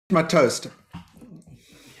my toast.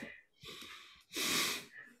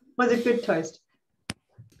 Was it good toast?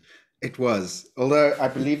 It was, although I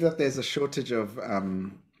believe that there's a shortage of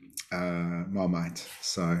marmite,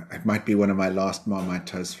 so it might be one of my last marmite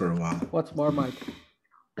toasts for a while. What's marmite?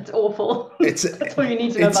 It's awful. It's That's all you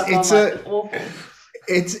need to know about it's Marmite.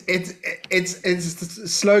 It's awful.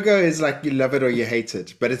 it's slogan is like you love it or you hate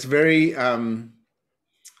it, but it's very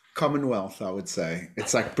Commonwealth, I would say.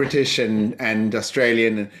 It's like British and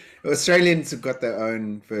Australian. And Australians have got their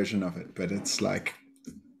own version of it, but it's like,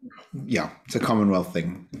 yeah, it's a Commonwealth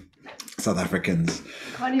thing. South Africans.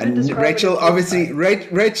 Can't even And describe Rachel, it obviously,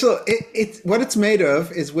 Rachel, it's what it's made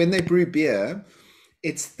of is when they brew beer,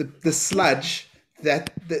 it's the sludge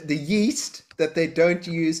that the yeast that they don't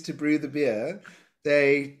use to brew the beer,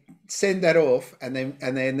 they send that off and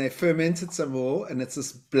then they ferment it some more, and it's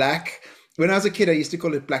this black. When I was a kid, I used to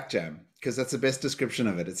call it black jam because that's the best description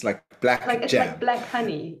of it. It's like black it's jam. like black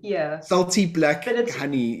honey, yeah. Salty black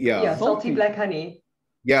honey, yeah. Yeah, salty black honey.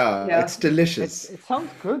 Yeah, it's delicious. It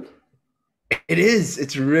sounds good. It is.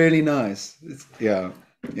 It's really nice. Yeah.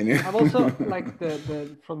 You know? I'm also like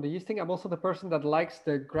the from the yeasting. I'm also the person that likes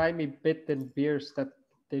the grimy bit in beers that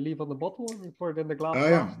they leave on the bottle and you pour it in the glass. Oh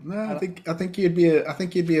yeah. No, I think you'd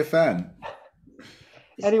be a fan.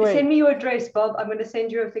 Anyway, send me your address, Bob. I'm going to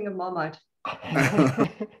send you a thing of Marmite.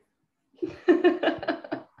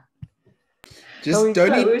 Just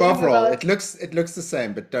don't eat bovril. It looks the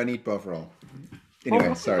same, but don't eat bovril.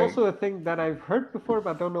 Anyway, sorry. It's also a thing that I've heard before,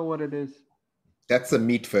 but I don't know what it is. That's the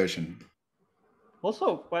meat version.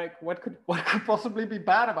 Also, like, what could possibly be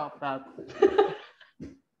bad about that?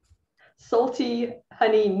 Salty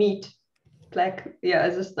honey meat, black. Yeah,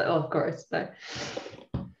 it's just of course. No.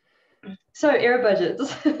 So air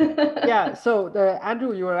budgets. Yeah. So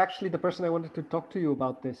Andrew, you were actually the person I wanted to talk to you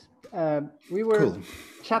about this. We were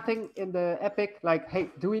chatting in the Epic, like, hey,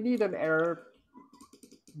 do we need an error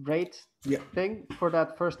rate thing for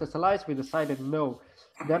that first SLIs? We decided no.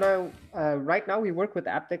 Then right now we work with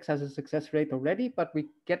Aptex as a success rate already, but we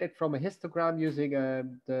get it from a histogram using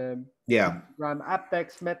the histogram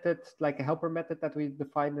Aptex method, like a helper method that we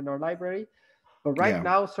defined in our library. But right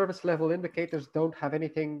now, service level indicators don't have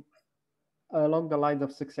anything along the lines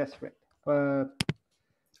of success rate.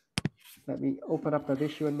 Let me open up that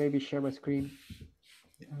issue and maybe share my screen.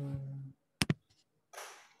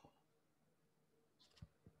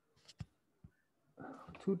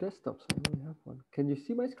 Two desktops. I only have one. Can you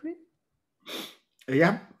see my screen?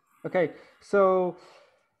 Yeah. Okay. So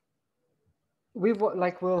we're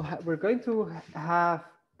going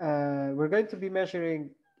to be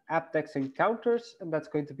measuring Aptex encounters, and that's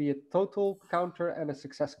going to be a total counter and a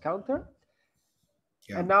success counter.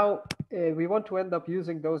 Yeah. And now we want to end up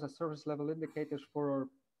using those as service level indicators for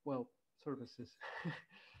our, services.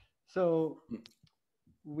 So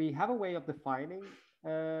we have a way of defining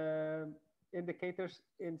indicators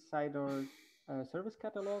inside our service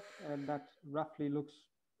catalog, and that roughly looks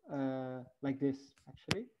like this,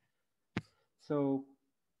 actually. So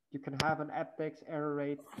you can have an Aptex error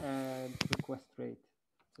rate and request rate,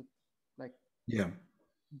 so like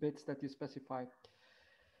bits that you specify.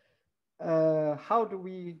 How do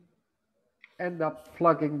we end up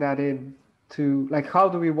plugging that in to, like, how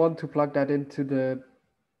do we want to plug that into the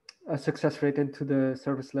success rate into the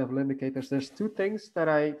service level indicators? There's two things that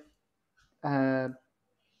I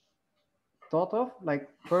thought of. Like,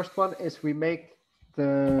 first one is we make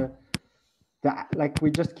we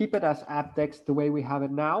just keep it as Aptex the way we have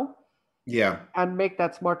it now. Yeah. And make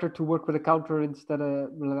that smarter to work with a counter instead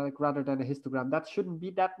of rather than a histogram. That shouldn't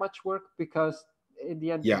be that much work because in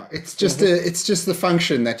the end, it's just the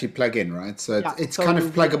function that you plug in, right? So it's kind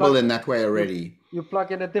of pluggable in that way already. You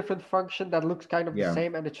plug in a different function that looks kind of the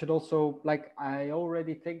same, and it should also, like, I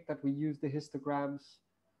already think that we use the histograms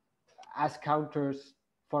as counters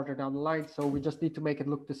farther down the line, so we just need to make it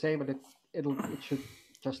look the same, and it should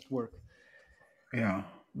just work. Yeah.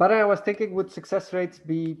 But I was thinking, would success rates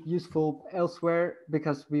be useful elsewhere,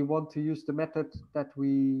 because we want to use the method that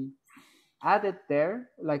we added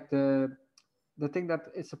there, like the thing that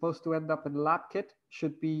is supposed to end up in the lab kit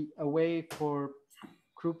should be a way for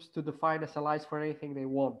groups to define SLIs for anything they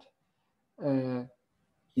want.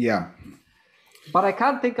 But I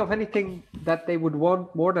can't think of anything that they would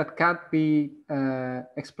want more that can't be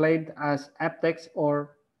explained as Aptex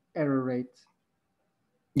or error rate.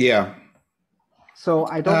 Yeah. So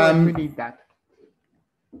I don't know if we need that.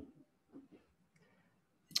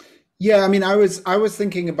 Yeah, I mean, I was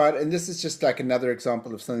thinking about, and this is just like another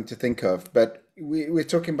example of something to think of, but we're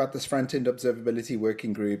talking about this front-end observability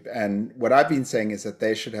working group, and what I've been saying is that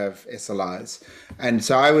they should have SLIs. And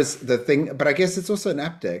so I was the thing, but I guess it's also an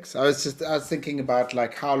AppDex. I was thinking about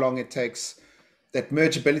like how long it takes that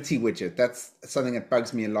mergeability widget. That's something that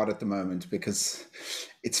bugs me a lot at the moment because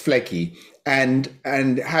it's flaky. And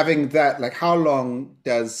having that, like how long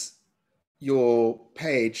does your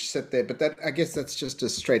page sit there? But that, I guess that's just a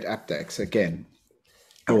straight AppDex again.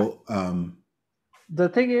 Or the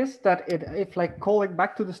thing is that if like calling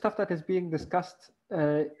back to the stuff that is being discussed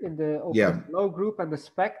in the OpenFlow group and the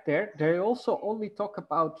spec there, they also only talk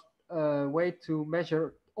about a way to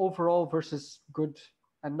measure overall versus good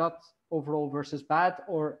and not overall versus bad,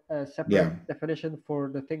 or a separate definition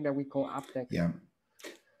for the thing that we call AppDex. Yeah.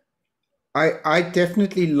 I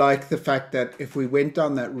definitely like the fact that if we went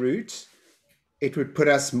down that route, it would put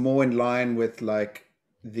us more in line with like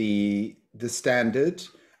the standard.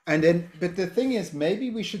 And then, but the thing is, maybe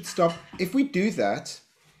we should stop if we do that.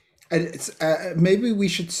 And it's maybe we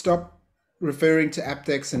should stop referring to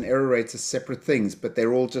AppDex and error rates as separate things, but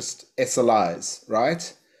they're all just SLIs,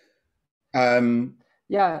 right?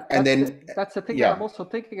 Yeah, and then that's the thing that I'm also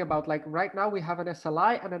thinking about. Like right now we have an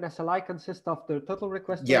SLI, and an SLI consists of the total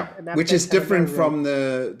request rate, which is different from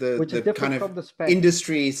the kind of the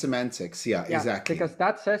industry semantics. Yeah, exactly. Because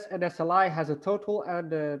that says an SLI has a total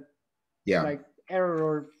and a like error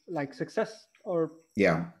or like success or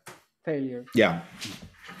failure. Yeah.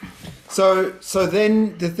 So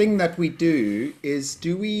then the thing that we do is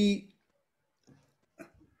we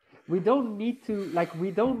don't need to, like,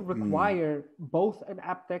 we don't require both an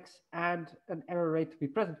AppDex and an error rate to be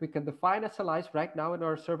present. We can define SLIs right now in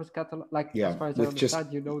our service catalog, like as far as I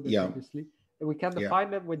understand, you know this obviously. And we can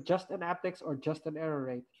define them with just an AppDex or just an error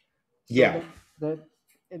rate. So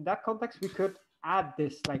in that context, we could add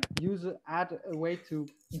this, like add a way to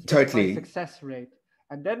totally success rate.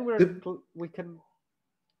 And then we can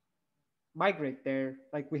migrate there,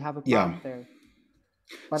 like we have a path there.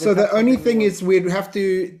 But so the only thing is we'd have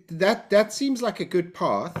to, that seems like a good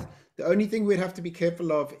path. The only thing we'd have to be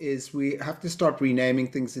careful of is we have to start renaming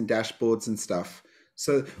things in dashboards and stuff.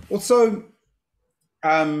 So also,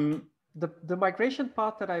 the migration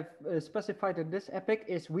path that I've specified in this epic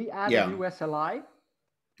is we add a new SLI.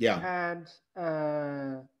 And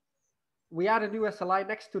we add a new SLI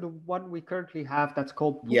next to the one we currently have that's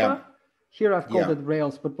called Puma. Here I've called it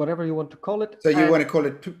Rails, but whatever you want to call it. So you want to call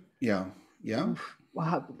it,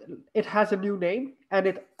 it has a new name, and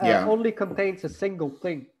it only contains a single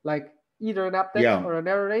thing, like either an AppDex or an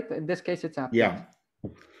error rate. In this case, it's AppDex.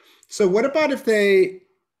 So what about if they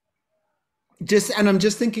and I'm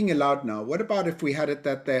just thinking aloud now, what about if we had it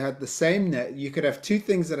that they had the same name? You could have two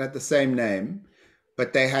things that had the same name,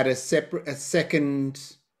 but they had a second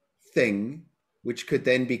thing, which could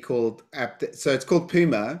then be called AppDex. So it's called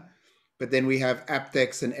Puma. But then we have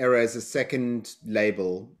AppDex and error as a second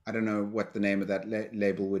label. I don't know what the name of that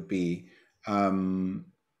label would be.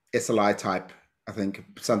 SLI type, I think,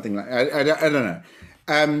 something like, I don't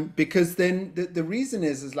know. Because then the reason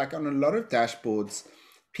is like on a lot of dashboards,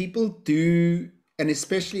 people do, and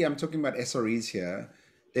especially I'm talking about SREs here,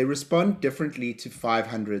 they respond differently to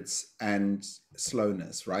 500s and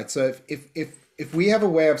slowness, right? So if we have a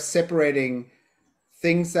way of separating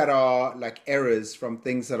things that are like errors from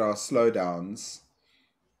things that are slowdowns,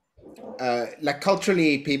 like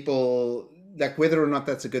culturally people, like whether or not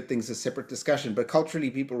that's a good thing is a separate discussion, but culturally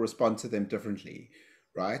people respond to them differently,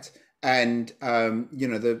 right? And you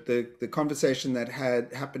know, the conversation that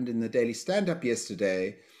had happened in the daily stand-up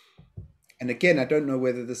yesterday, and again, I don't know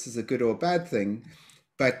whether this is a good or a bad thing,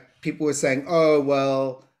 but people were saying, oh,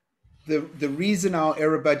 well, the reason our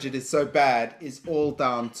error budget is so bad is all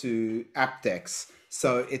down to AppDex.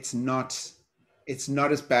 So it's not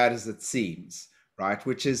as bad as it seems, right?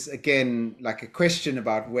 Which is, again, like a question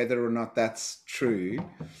about whether or not that's true.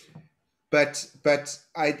 But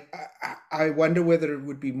I wonder whether it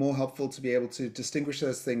would be more helpful to be able to distinguish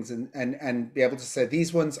those things and be able to say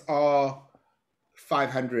these ones are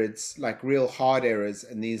 500s, like real hard errors,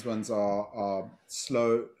 and these ones are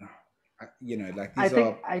slow. You know, like these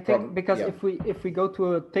I think because if we go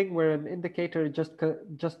to a thing where an indicator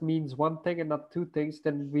just means one thing and not two things,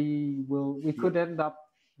 then we could end up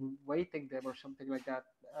weighting them or something like that.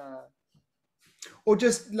 Or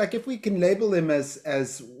just like if we can label them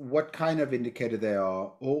as what kind of indicator they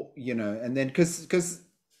are, or you know, and then because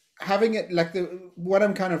having it like what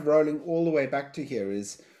I'm kind of rolling all the way back to here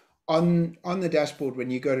is on the dashboard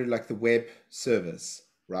when you go to like the web service,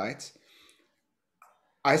 right?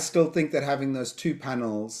 I still think that having those two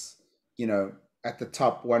panels, you know, at the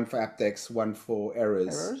top, one for AppDex, one for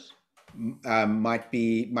errors. might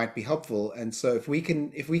be helpful. And so if we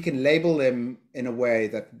can label them in a way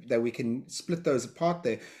that we can split those apart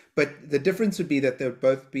there, but the difference would be that they'll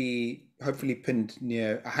both be hopefully pinned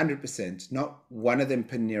near 100%, not one of them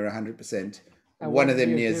pinned near 100%, one of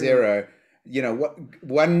them near zero. You know, what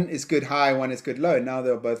one is good high, one is good low. Now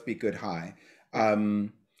they'll both be good high.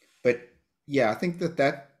 But yeah, I think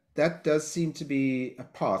that does seem to be a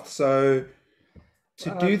path. So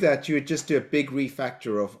to do that, you would just do a big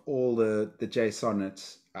refactor of all the JSON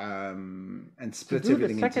and split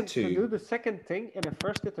everything into two. To do the second thing in the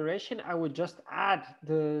first iteration, I would just add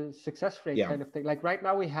the success rate kind of thing. Like right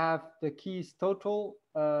now we have the keys total,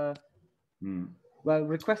 well,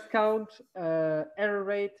 request count, error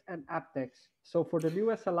rate, and aptex. So for the new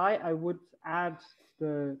SLI, I would add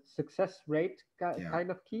the success rate kind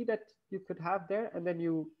of key that you could have there, and then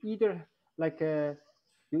you either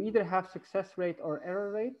have success rate or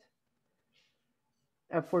error rate.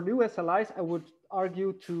 And for new SLIs, I would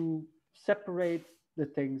argue to separate the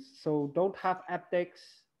things. So don't have aptex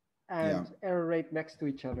and error rate next to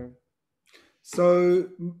each other. So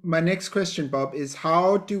my next question, Bob, is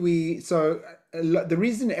how do we, so the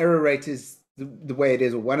reason error rate is the way it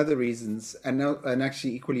is, or one of the reasons, and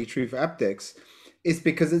actually equally true for aptex, is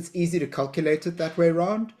because it's easy to calculate it that way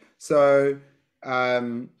around. So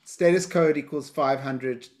status code equals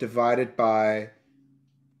 500 divided by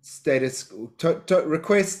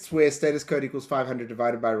requests, where status code equals 500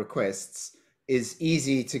 divided by requests is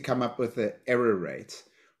easy to come up with the error rate,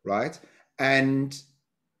 right? And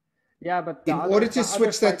but in order to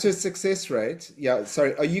switch that to a success rate,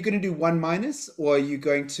 sorry, are you going to do 1 minus, or are you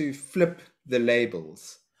going to flip the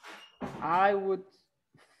labels? I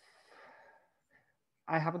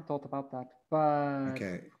haven't thought about that, but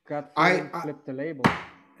okay, flip the label.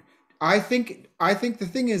 I think the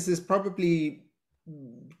thing is, there's probably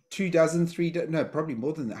 3 probably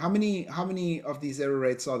more than that. How many of these error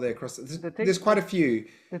rates are there across? There's quite a few.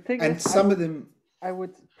 The thing and is, some of them. I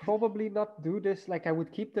would probably not do this. Like I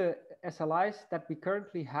would keep the SLIs that we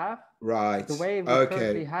currently have, right? The way we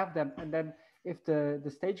currently have them, and then if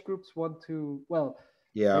the stage groups want to, well,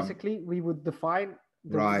 basically we would define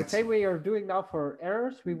the same way you're doing now for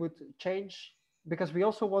errors. We would change, because we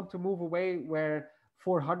also want to move away where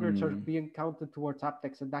 400s are being counted towards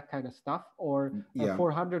aptex and that kind of stuff, or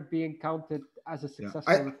 400 being counted as a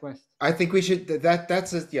successful request. I think we should,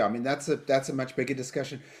 that's a much bigger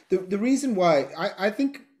discussion. The reason why I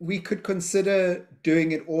think we could consider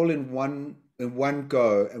doing it all in one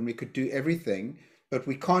go, and we could do everything, but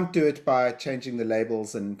we can't do it by changing the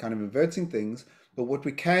labels and kind of inverting things. But what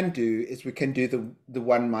we can do is we can do the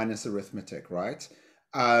 1 minus arithmetic, right?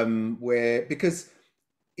 Because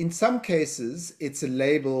in some cases, it's a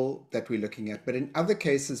label that we're looking at, but in other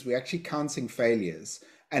cases, we're actually counting failures.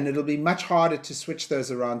 And it'll be much harder to switch those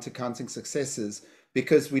around to counting successes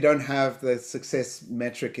because we don't have the success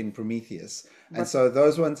metric in Prometheus. And so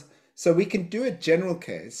those ones, so we can do a general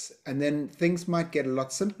case, and then things might get a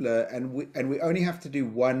lot simpler, and we only have to do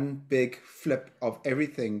one big flip of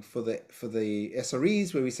everything for the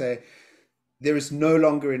SREs, where we say, there is no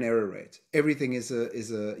longer an error rate. Everything is a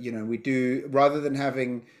we do, rather than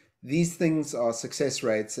having these things are success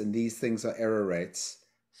rates and these things are error rates.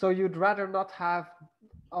 So you'd rather not have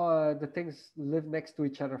the things live next to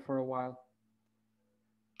each other for a while,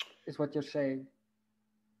 is what you're saying?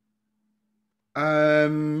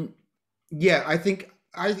 Yeah, I think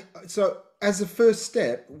so as a first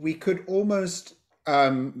step, we could almost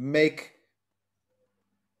make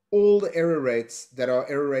all the error rates that are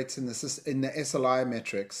error rates in the SLI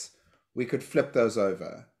metrics, we could flip those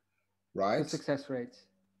over, right? To success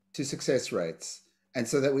rates. And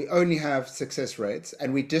so that we only have success rates,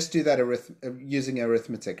 and we just do that using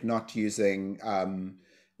arithmetic, not using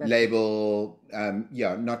label,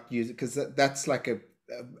 not using, because that's like a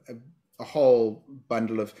whole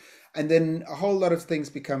bundle of, and then a whole lot of things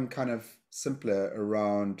become kind of simpler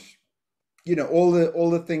around, all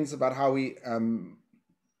the things about how we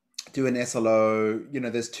do an SLO.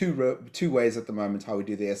 There's two ways at the moment how we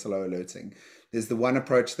do the SLO alerting. There's the one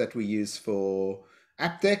approach that we use for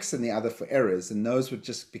aptex and the other for errors, and those would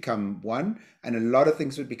just become one, and a lot of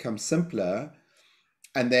things would become simpler,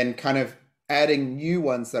 and then kind of adding new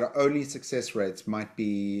ones that are only success rates might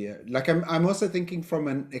be like, I'm also thinking from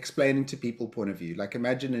an explaining to people point of view. Like,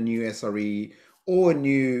 imagine a new SRE or a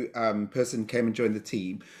new person came and joined the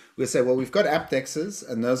team. We'll say, well, we've got aptexes,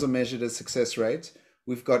 and those are measured as success rate.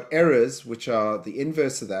 We've got errors, which are the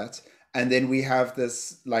inverse of that. And then we have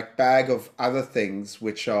this like bag of other things,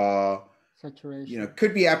 which are saturation.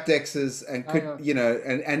 Could be aptexes and could,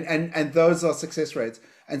 and those are success rates.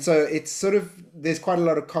 And so it's sort of, there's quite a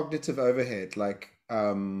lot of cognitive overhead. Like,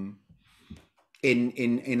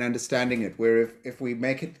 in understanding it. Where if we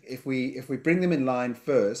make it, if we bring them in line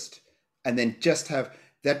first, and then just have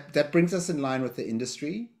that brings us in line with the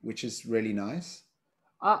industry, which is really nice.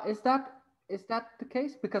 Is that the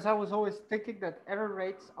case? Because I was always thinking that error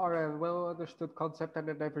rates are a well understood concept, and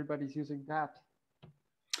then everybody's using that.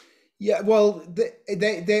 Yeah, well,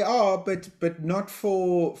 they are, but not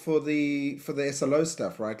for the SLO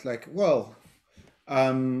stuff, right? Like, well,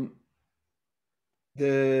 the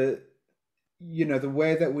the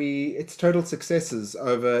way that it's total successes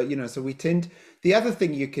over, so we tend, the other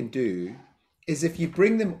thing you can do is if you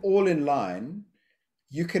bring them all in line,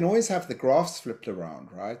 you can always have the graphs flipped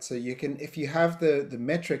around, right? So you can, if you have the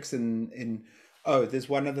metrics in oh, there's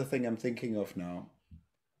one other thing I'm thinking of now.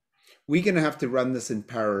 We're going to have to run this in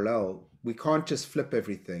parallel. We can't just flip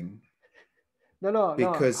everything.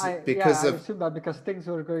 Because I assume that because things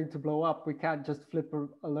are going to blow up, we can't just flip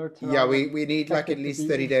alerts around. Yeah, we need like at least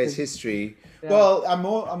 30 days history. Yeah. Well, I'm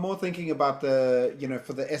more thinking about the,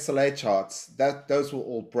 for the SLA charts, that those will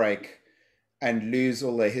all break and lose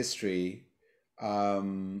all their history.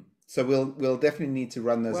 So we'll definitely need to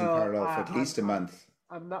run those in parallel for at least a month.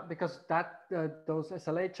 I'm not, because those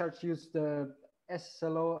SLA charts use the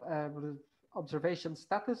SLO observation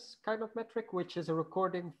status kind of metric, which is a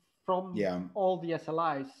recording from all the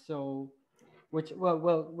SLIs. So which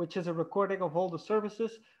is a recording of all the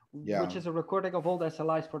services, which is a recording of all the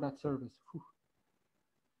SLIs for that service. Whew.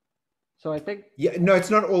 So I think no, it's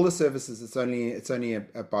not all the services. It's only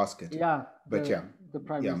a basket. Yeah, but the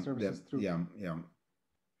primary services. True. Yeah.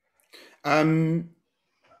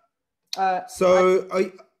 So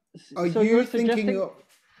are you thinking of?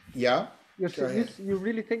 Yeah. You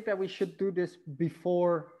really think that we should do this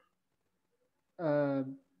before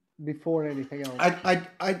anything else?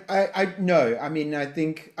 I no. I mean, I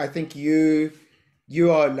think you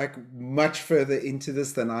are like much further into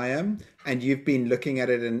this than I am, and you've been looking at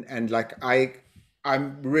it, and like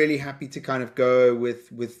I'm really happy to kind of go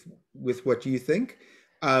with what you think.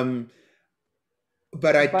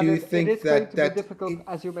 But I do think it is going to be difficult,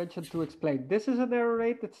 as you mentioned, to explain. This is an error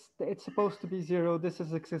rate. It's supposed to be 0. This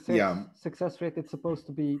is a success rate. It's supposed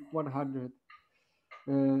to be 100.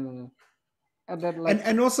 And then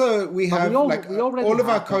and also we have all of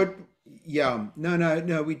our code. Yeah,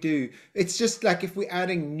 no, we do. It's just like if we're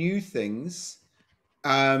adding new things,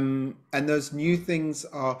 and those new things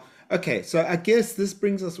are okay. So I guess this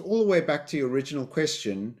brings us all the way back to your original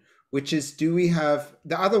question, which is, do we have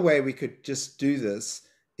the other way we could just do this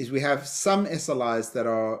is we have some SLIs that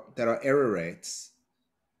are error rates.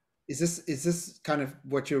 Is this kind of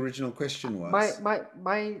what your original question was?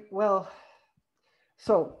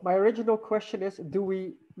 So my original question is, do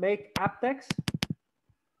we make apdex?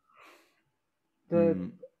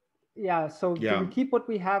 Do we keep what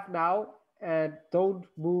we have now and don't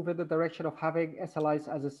move in the direction of having SLIs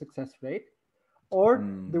as a success rate? Or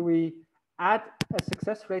do we add a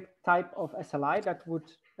success rate type of SLI that would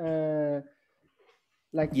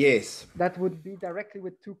that would be directly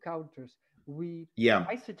with 2 counters?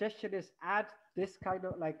 My suggestion is add this kind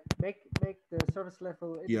of make the service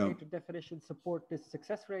level indicator definition support this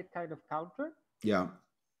success rate kind of counter.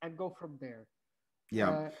 And go from there.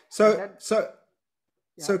 So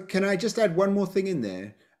can I just add one more thing in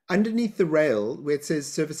there? Underneath the rail where it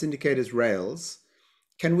says service indicators rails,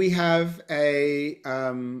 can we have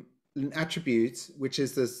an attribute which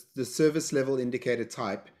is the service level indicator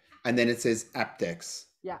type, and then it says apdex?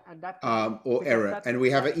 Yeah, and that or error, and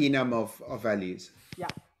we have an enum of values. Yeah,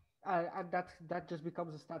 and that just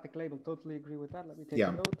becomes a static label. Totally agree with that. Let me take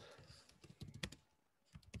a note.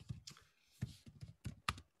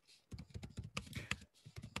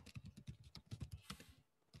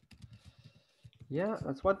 Yeah,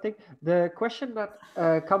 that's one thing. The question that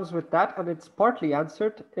comes with that, and it's partly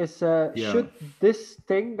answered, is should this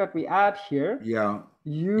thing that we add here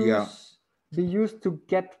be used to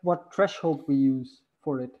get what threshold we use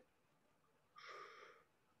for it?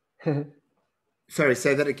 Sorry,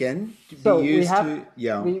 say that again. So we have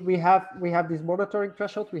these monitoring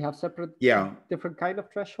thresholds. We have separate different kind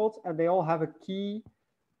of thresholds, and they all have a key.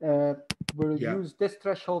 We'll use this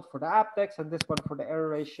threshold for the apdex and this one for the error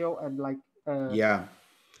ratio, and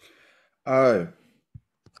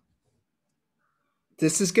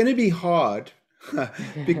this is going to be hard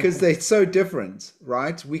because they're so different,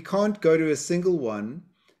 right? We can't go to a single one.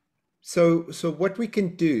 So what we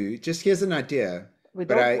can do, just here's an idea. We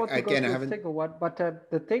don't want to go to a single one, but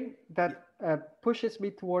the thing that pushes me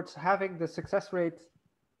towards having the success rate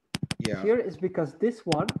here is because this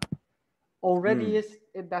one already is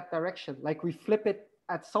in that direction. Like we flip it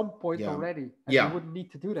at some point already, and we wouldn't need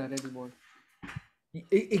to do that anymore.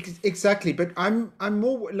 Exactly, but I'm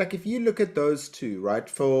more like, if you look at those two, right?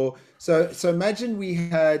 So imagine we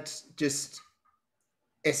had just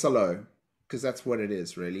SLO, because that's what it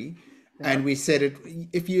is really. Yeah. And we said it,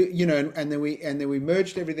 if you know, and then we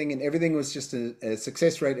merged everything, and everything was just a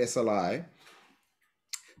success rate SLI.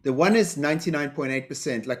 The one is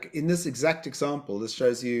 99.8%. Like in this exact example, this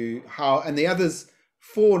shows you how, and the others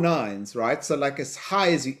 4 9s, right? So like as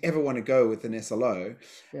high as you ever want to go with an SLO.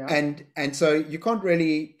 Yeah. And so you can't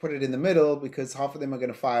really put it in the middle, because half of them are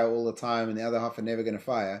going to fire all the time and the other half are never going to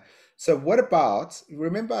fire. So what about,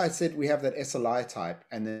 remember I said we have that SLI type,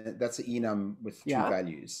 and then that's an enum with two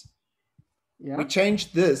values. Yeah. We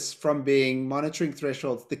changed this from being monitoring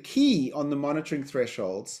thresholds. The key on the monitoring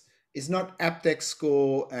thresholds is not apdex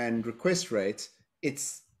score and request rate.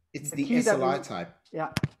 It's the SLI type. Yeah,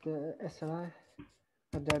 the SLI.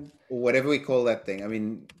 And then, or whatever we call that thing. I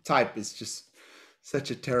mean, type is just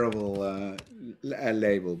such a terrible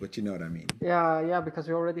label, but you know what I mean. Yeah, because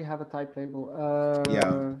we already have a type label.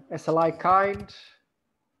 Yeah. SLI kind.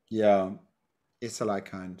 Yeah, SLI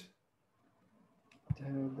kind.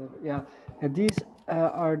 Yeah, and these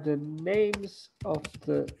are the names of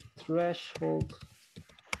the threshold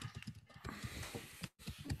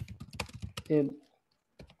in.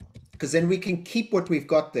 Because then we can keep what we've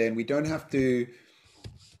got there, and we don't have to,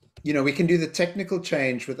 you know, we can do the technical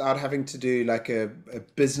change without having to do like a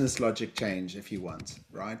business logic change if you want,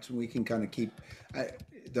 right? We can kind of keep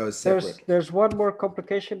those separate. There's one more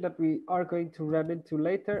complication that we are going to run into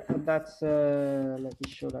later, and that's, let me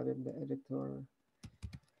show that in the editor.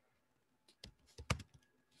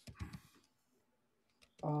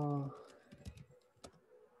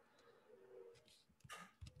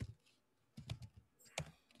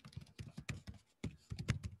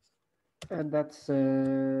 And that's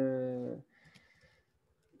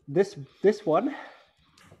this one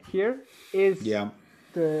here is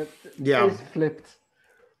is flipped.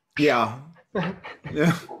 Yeah.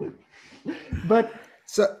 Yeah. But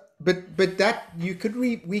that we could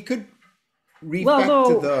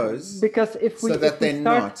refactor those, because if we so that they're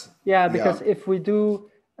not. Yeah, because if we do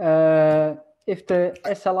if the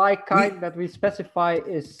SLI kind that we specify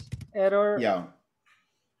is error,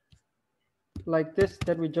 like this,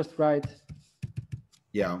 then we just write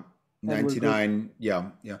 99.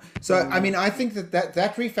 So I mean, I think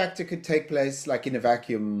that refactor could take place like in a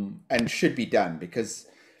vacuum and should be done, because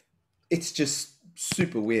it's just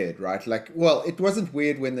super weird, right? Like, well, it wasn't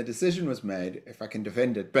weird when the decision was made, if I can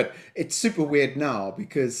defend it, but it's super weird now,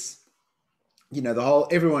 because you know,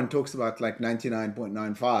 everyone talks about like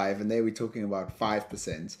 99.95, and they were talking about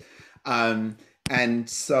 5%. And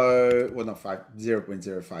so, well, not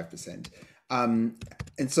 0.05%.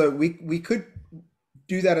 And so we could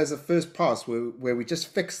do that as a first pass, where we just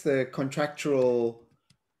fix the contractual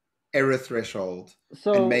error threshold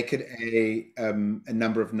and make it a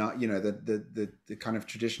number of, you know, the kind of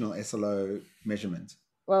traditional SLO measurement.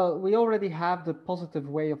 Well, we already have the positive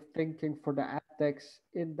way of thinking for the apdex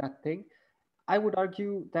in that thing. I would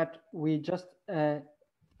argue that we just,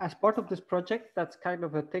 as part of this project, that's kind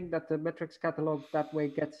of a thing that the metrics catalog that way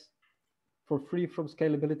gets for free from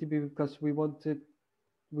Scalability, because we want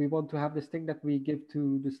to have this thing that we give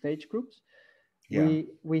to the stage groups. Yeah.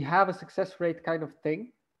 We have a success rate kind of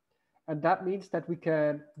thing, and that means that we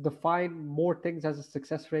can define more things as a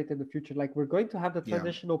success rate in the future. Like, we're going to have the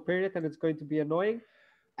transitional period, and it's going to be annoying.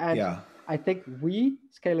 And I think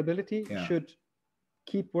Scalability should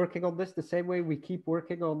keep working on this the same way we keep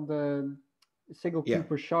working on the single queue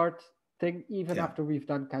per shard thing, even after we've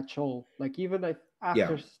done catch-all. Like, even if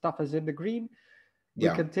after stuff is in the green, we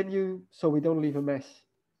continue so we don't leave a mess.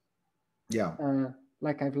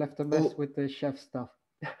 Like I've left a mess with the chef stuff.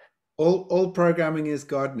 all programming is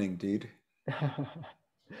gardening, dude.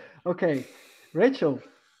 Okay, Rachel.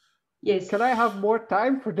 Yes. Can I have more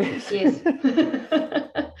time for this? Yes.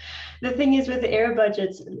 The thing is, with the error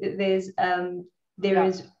budgets, there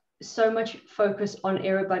is so much focus on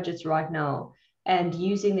error budgets right now, and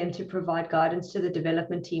using them to provide guidance to the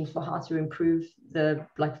development teams for how to improve the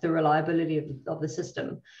reliability of the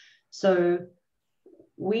system. So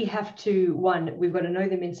we have to, we've got to know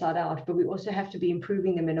them inside out, but we also have to be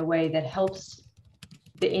improving them in a way that helps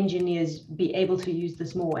the engineers be able to use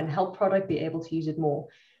this more, and help product be able to use it more,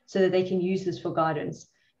 so that they can use this for guidance.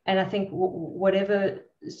 And I think whatever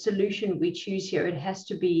solution we choose here, it has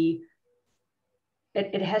to be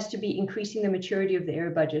increasing the maturity of the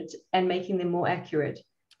error budgets and making them more accurate,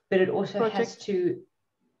 but it also has to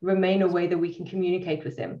remain a way that we can communicate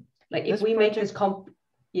with them. Like, if we make this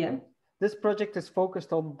this project is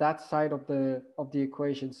focused on that side of the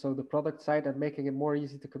equation. So the product side, and making it more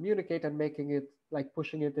easy to communicate, and making it like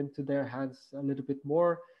pushing it into their hands a little bit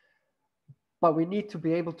more. But we need to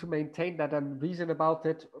be able to maintain that and reason about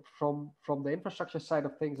it from the infrastructure side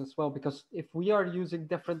of things as well. Because if we are using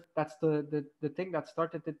different, that's the thing that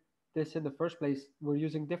started this in the first place. We're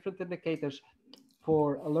using different indicators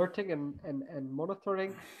for alerting and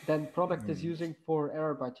monitoring than product is using for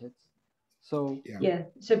error budgets. So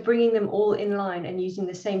so bringing them all in line and using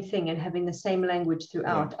the same thing and having the same language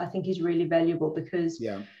throughout, I think is really valuable, because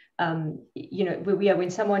you know,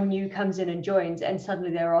 when someone new comes in and joins and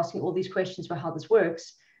suddenly they're asking all these questions about how this works,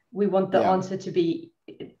 we want the answer to be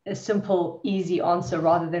a simple, easy answer,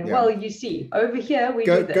 rather than, well, you see, over here we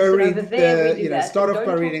do this, and over there we do that. Start off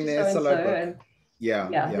by reading the SLO book.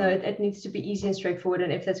 No, it needs to be easy and straightforward.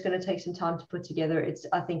 And if that's going to take some time to put together,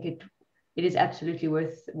 I think it is absolutely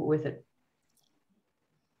worth it.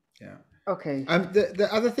 Yeah. Okay. The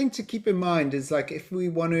other thing to keep in mind is, like, if we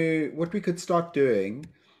want to, what we could start doing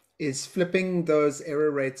is flipping those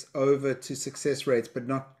error rates over to success rates, but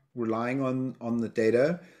not relying on the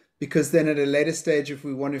data, because then at a later stage, if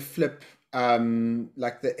we want to flip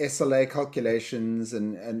like the SLA calculations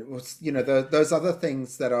and you know, those other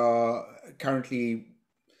things that are currently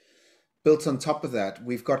built on top of that,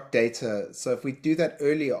 we've got data. So if we do that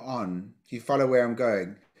earlier on, do you follow where I'm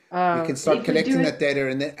going? We can start collecting that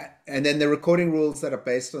data, and then the recording rules that are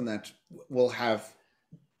based on that will have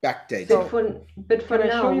backdata. But for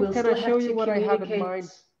now, we'll can I show you what I have in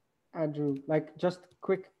mind, Andrew? Like, just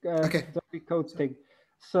quick code thing.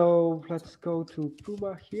 So let's go to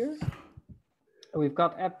Puma here. We've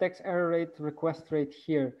got appdex error rate, request rate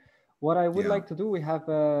here. What I would like to do, we have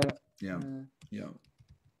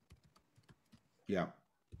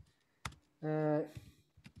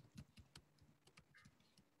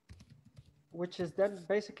which is then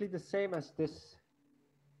basically the same as this.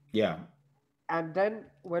 Yeah. And then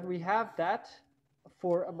when we have that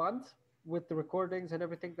for a month with the recordings and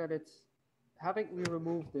everything that it's having, we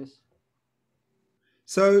remove this.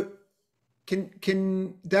 So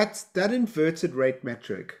can that inverted rate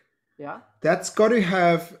metric? Yeah. That's got to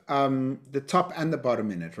have the top and the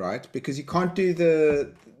bottom in it, right? Because you can't do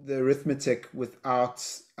the arithmetic without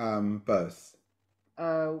both.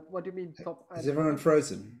 What do you mean top and Is everyone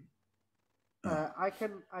frozen? I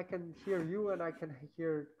can hear you, and I can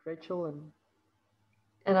hear Rachel,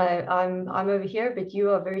 and I'm over here, but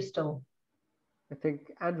you are very still. I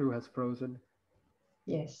think Andrew has frozen.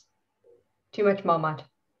 Yes. Too much marmite.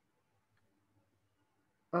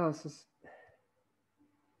 Oh,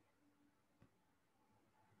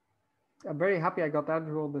 I'm very happy I got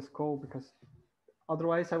Andrew on this call, because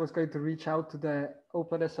otherwise I was going to reach out to the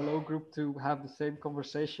Open SLO group to have the same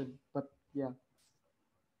conversation. But yeah.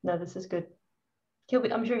 No, this is good.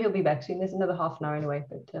 I'm sure he'll be back soon. There's another half an hour anyway.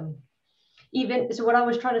 But so what I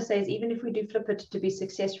was trying to say is, even if we do flip it to be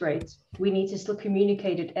success rates, we need to still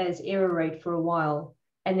communicate it as error rate for a while,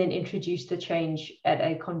 and then introduce the change at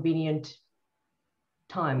a convenient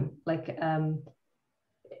time. Like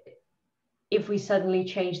if we suddenly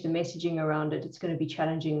change the messaging around it, it's going to be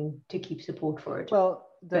challenging to keep support for it.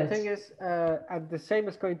 Well, the thing is, and the same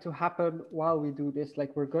is going to happen while we do this.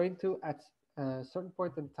 Like, we're going to, at a certain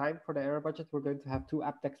point in time for the error budget, we're going to have two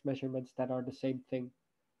appdex measurements that are the same thing.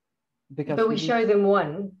 But we show them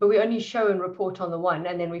one, but we only show and report on the one,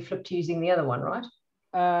 and then we flip to using the other one, right?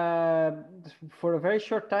 For a very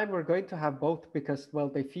short time, we're going to have both, because, well,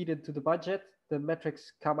 they feed into the budget, the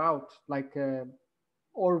metrics come out, like,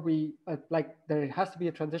 or we, like, there has to be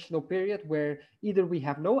a transitional period where either we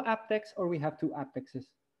have no appdex or we have two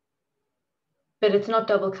appdexes. But it's not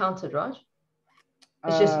double counted, right?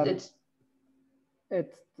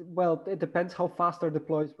 It's well, it depends how fast our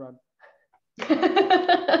deploys run.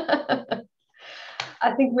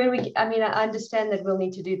 I think I understand that we'll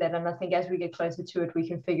need to do that. And I think as we get closer to it, we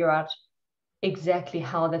can figure out exactly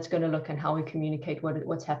how that's going to look and how we communicate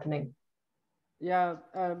what's happening. Yeah,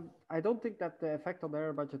 I don't think that the effect on the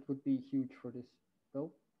error budget would be huge for this,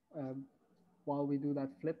 though, while we do that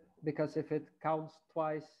flip, because if it counts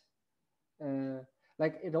twice,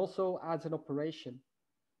 like, it also adds an operation.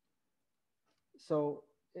 So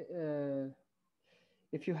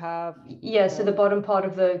if you have... Yeah, so the bottom part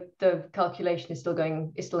of the calculation is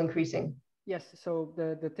still increasing. Yes, so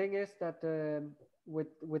the thing is that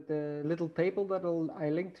with the little table that I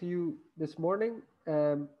linked to you this morning,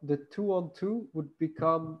 the 2-on-2 would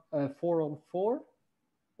become a 4-on-4,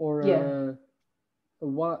 or a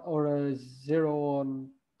 1 or a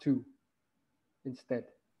 0-on-2 instead.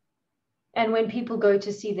 And when people go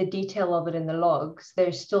to see the detail of it in the logs,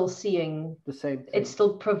 they're still seeing the same thing. It's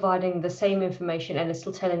still providing the same information, and it's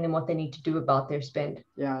still telling them what they need to do about their spend.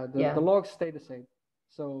 Yeah, the logs stay the same.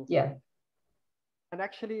 So yeah. And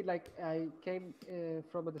actually, like I came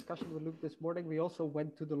from a discussion with Luke this morning, we also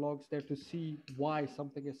went to the logs there to see why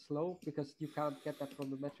something is slow, because you can't get that from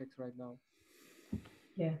the metrics right now.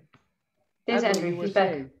 Yeah. There's Andrew, he's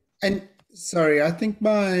back. And sorry, I think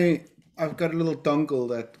I've got a little dongle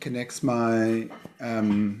that connects my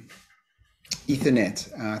Ethernet.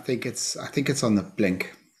 I think it's on the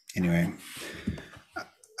blink. Anyway,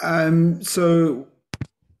 so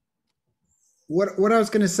what I was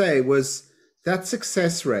going to say was that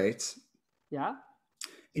success rate. Yeah.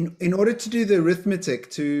 In order to do the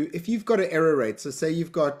arithmetic, if you've got an error rate, so say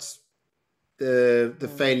you've got the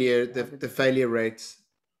failure rate.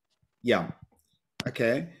 Yeah.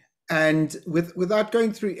 Okay. And without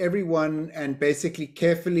going through everyone and basically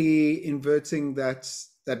carefully inverting that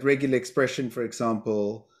regular expression, for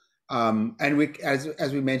example, and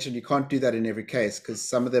as we mentioned, you can't do that in every case because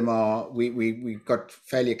some of them are we've got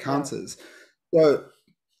failure counters. Yeah. So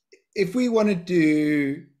if we want to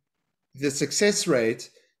do the success rate,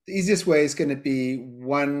 the easiest way is going to be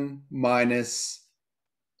 1 minus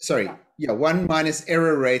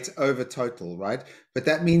error rate over total, right? But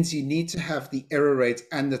that means you need to have the error rate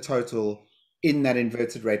and the total in that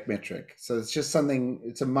inverted rate metric. So it's just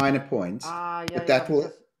it's a minor point, but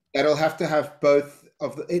that'll have to have both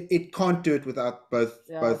of it can't do it without both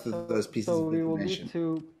of those pieces of information. So we will need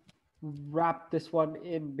to wrap this one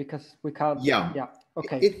in because we can't. Yeah.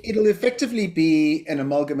 Okay. It'll effectively be an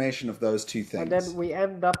amalgamation of those two things. And then we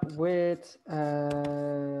end up with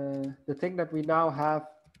the thing that we now have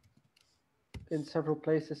in several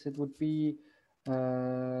places. It would be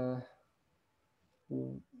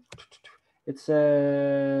it's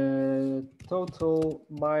a total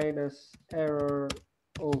minus error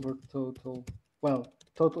over total. Well,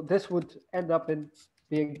 total. This would end up in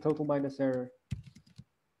being total minus error.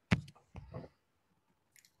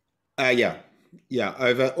 Yeah,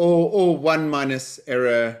 over or 1 minus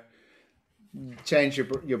error. Change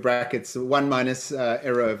your brackets. 1 minus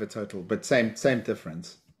error over total, but same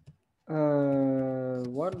difference.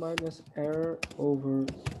 1 minus error over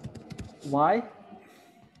y.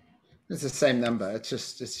 It's the same number. It's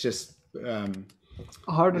just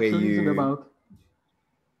harder to reason about.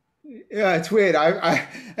 Yeah, it's weird.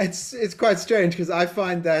 It's quite strange because I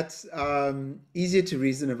find that easier to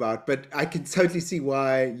reason about, but I can totally see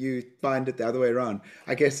why you find it the other way around.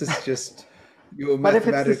 I guess it's just your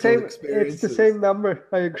mathematical experience. It's the same number.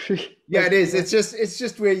 I agree. Yeah, it is. It's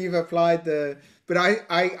just where you've applied the. But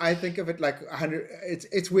I think of it like 100.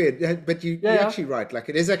 It's weird, but you're actually right. Like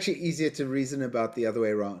it is actually easier to reason about the other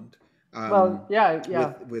way around.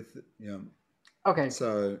 Okay.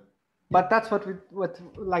 So. But that's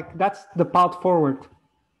that's the path forward.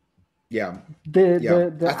 Yeah. I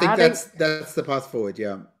think that's the path forward.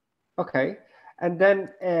 Yeah. Okay, and then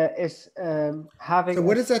is having. So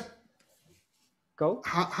what does that? Go.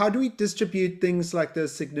 How do we distribute things like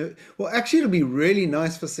the Well, actually, it'll be really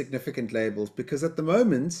nice for significant labels because at the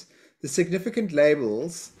moment the significant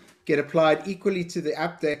labels get applied equally to the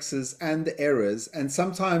apdexes and the errors, and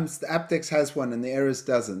sometimes the apdex has one and the errors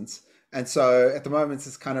doesn't. And so at the moment,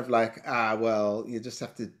 it's kind of like, well, you just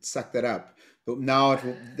have to suck that up. But now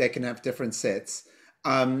they can have different sets.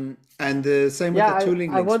 And the same with the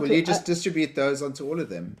tooling links. Will you just distribute those onto all of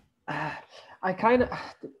them? I kind of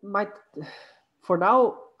might, for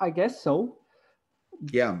now, I guess so.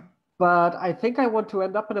 Yeah. But I think I want to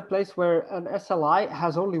end up in a place where an SLI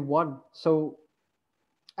has only one. So,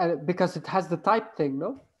 because it has the type thing,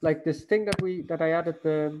 no? Like this thing that I added,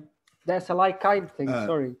 the SLI kind thing,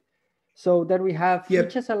 sorry. So then we have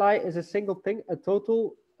each SLI is a single thing, a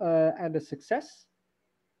total and a success.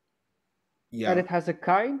 Yeah. And it has a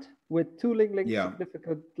kind with tooling links,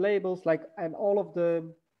 significant labels, and all of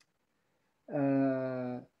the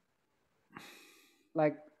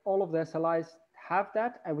all of the SLIs have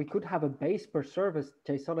that, and we could have a base per service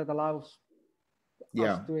JSON that allows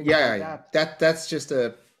us doing that. That's just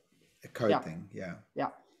a code thing. Yeah. Yeah.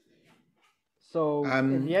 So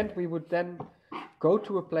in the end, we would then go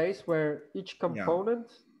to a place where each component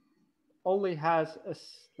only has a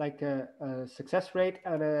success rate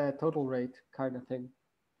and a total rate kind of thing.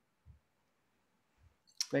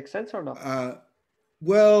 Make sense or not?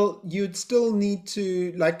 Well, you'd still need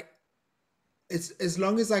to as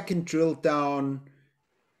long as I can drill down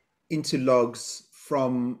into logs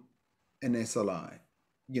from an SLI,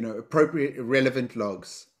 appropriate, relevant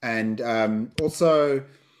logs. And also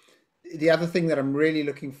the other thing that I'm really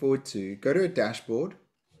looking forward to, go to a dashboard.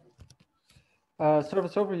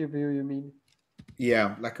 Service overview, you mean?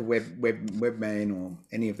 Yeah, like a web main or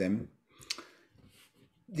any of them.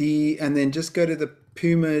 And then just go to the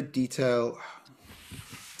Puma detail.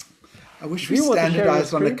 I wish we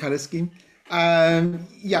standardized on a color scheme.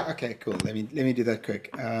 Yeah, okay, cool. Let me do that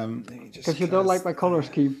quick. Because you don't like my color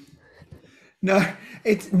scheme. No,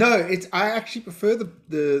 I actually prefer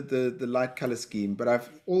the light color scheme, but I've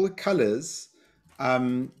all the colors. I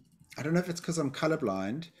don't know if it's because I'm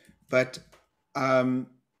colorblind, but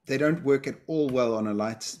they don't work at all well on a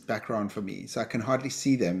light background for me, so I can hardly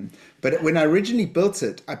see them. But when I originally built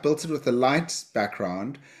it, I built it with a light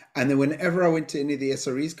background, and then whenever I went to any of the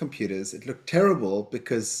SRE's computers, it looked terrible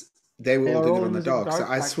because they were all doing it on the dark. So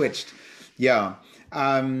I switched. Yeah.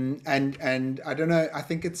 And I don't know. I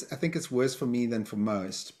think it's worse for me than for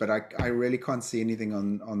most. But I really can't see anything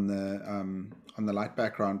on the light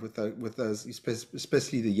background with those,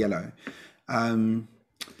 especially the yellow.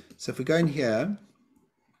 So if we go in here,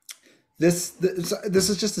 this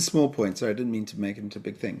is just a small point. So I didn't mean to make it into a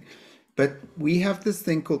big thing. But we have this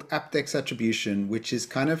thing called aptX attribution, which is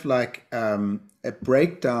kind of like a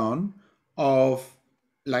breakdown of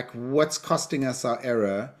like what's costing us our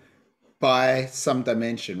error by some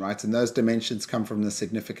dimension, right? And those dimensions come from the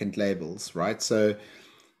significant labels, right? So,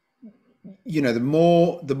 the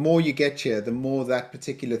more you get here, the more that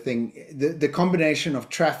particular thing, the combination of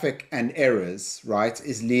traffic and errors, right,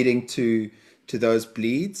 is leading to those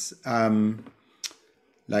bleeds.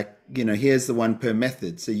 Here's the one per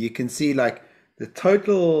method. So you can see like the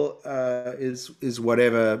total is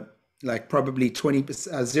whatever, like probably 20%,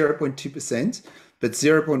 0.2%, but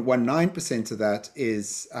 0.19% of that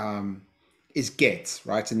is gets,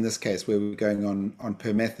 right? In this case, where we're going on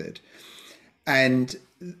per method. And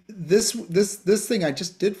this thing I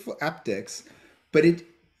just did for aptX, but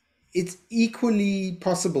it's equally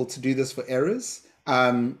possible to do this for errors.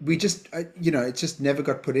 We just, it just never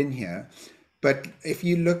got put in here. But if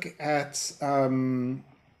you look at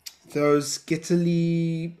those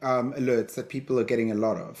Gitly alerts that people are getting a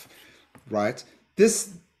lot of, right?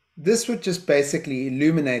 This would just basically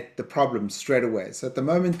illuminate the problem straight away. So at the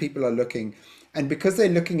moment, people are looking, and because they're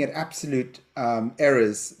looking at absolute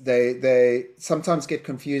errors, they sometimes get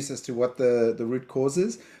confused as to what the root cause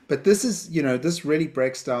is. But this is, this really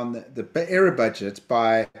breaks down the error budget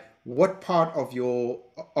by what part of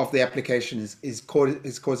the application is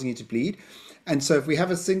causing you to bleed. And so if we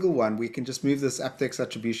have a single one, we can just move this aptX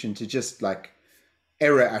attribution to just like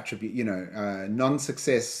error attribute,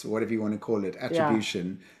 non-success, whatever you want to call it,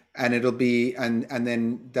 attribution. Yeah. And it'll be, and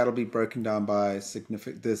then that'll be broken down by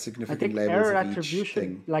the significant labels error of attribution, each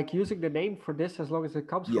thing. like using the name for this, as long as it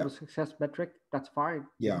comes from a success metric, that's fine.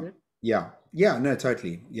 Yeah. Isn't it? Yeah, no,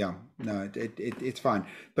 totally. Yeah, no, it's fine.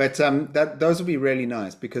 But those will be really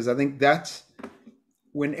nice, because I think that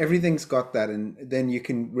when everything's got that, and then you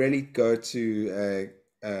can really go to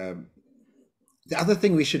the other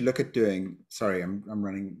thing we should look at doing. Sorry,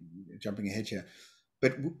 I'm jumping ahead here,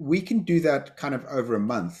 but we can do that kind of over a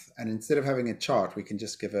month, and instead of having a chart, we can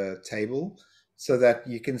just give a table, so that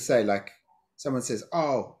you can say, like, someone says,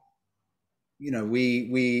 oh,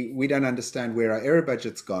 we don't understand where our error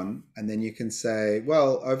budget's gone, and then you can say,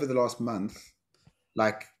 well, over the last month,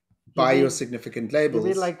 like, by your significant labels.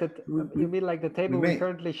 You mean like the table we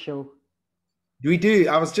currently show? We do.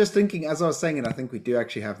 I was just thinking, as I was saying it, I think we do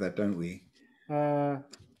actually have that, don't we?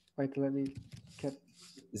 Wait, let me get.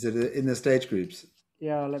 Is it in the stage groups?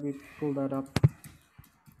 Yeah, let me pull that up.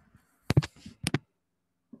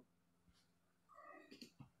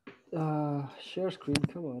 Share screen,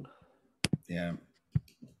 come on. Yeah.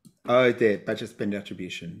 Oh, there, budget spend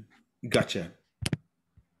attribution. Gotcha.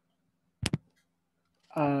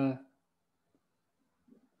 Do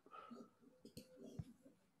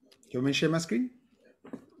you want me to share my screen?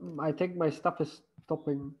 I think my stuff is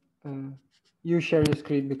stopping. You share your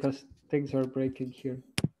screen because things are breaking here.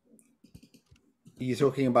 You're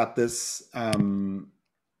talking about this,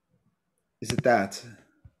 is it that?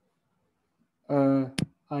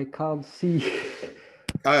 I can't see.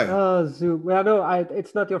 Oh. Zoom. Well, no,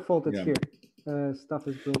 it's not your fault. It's here. Stuff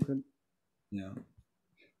is broken. Yeah.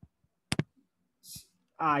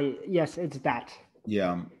 Yes, it's that.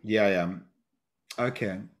 Yeah.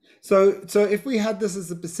 Okay. So if we had this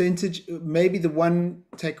as a percentage, maybe the one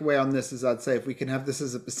takeaway on this is, I'd say, if we can have this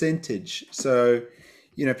as a percentage. So,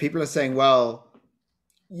 people are saying, well,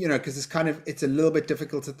 because it's a little bit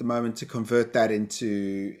difficult at the moment to convert that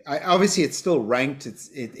into. Obviously, it's still ranked.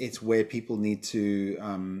 It's where people need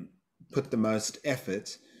to put the most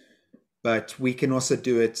effort, but we can also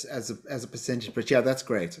do it as a percentage. But yeah, that's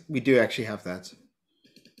great. We do actually have that.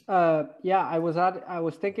 Yeah, I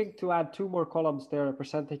was thinking to add 2 more columns there, a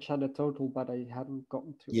percentage and a total, but I hadn't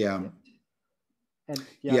gotten to it yet. And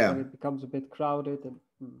then it becomes a bit crowded and.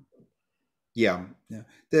 Yeah.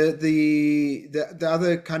 The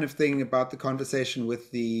other kind of thing about the conversation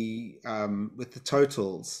with the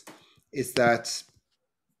totals is that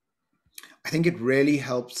I think it really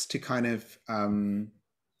helps to kind of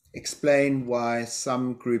explain why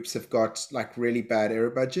some groups have got like really bad error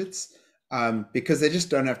budgets, because they just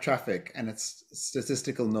don't have traffic and it's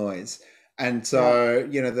statistical noise. And so,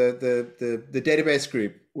 the database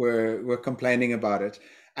group were complaining about it,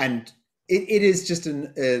 and it is just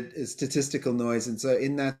a statistical noise. And so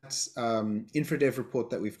in that InfraDev report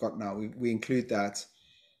that we've got now, we include that.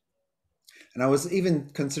 And I was even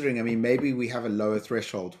considering, I mean, maybe we have a lower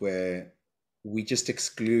threshold where we just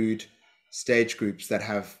exclude stage groups that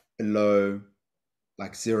have below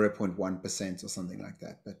like 0.1% or something like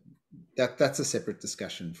that. But that's a separate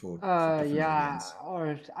discussion for different audience.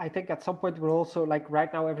 Or I think at some point we're also like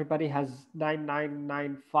right now everybody has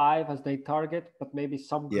 9995 as they target, but maybe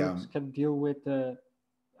some groups can deal with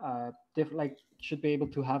different, like should be able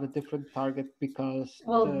to have a different target because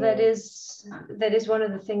that is one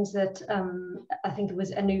of the things that I think it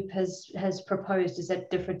was Anoop has proposed, is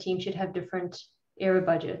that different teams should have different error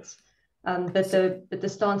budgets. But the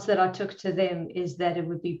stance that I took to them is that it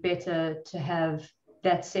would be better to have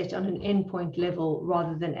that set on an endpoint level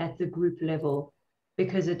rather than at the group level,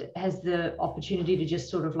 because it has the opportunity to just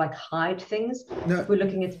sort of like hide things. If we're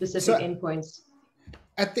looking at specific endpoints.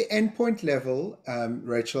 At the endpoint level,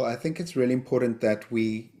 Rachel, I think it's really important that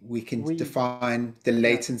we can define the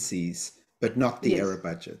latencies, but not the error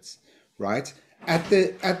budgets, right? At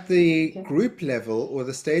the group level or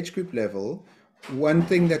the stage group level, one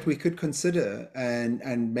thing that we could consider,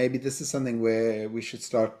 and maybe this is something where we should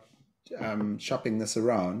start shopping this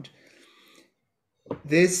around.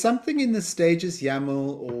 There's something in the stages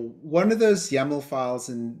YAML or one of those YAML files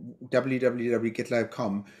in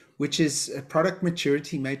www.gitlab.com, which is a product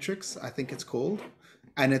maturity matrix, I think it's called.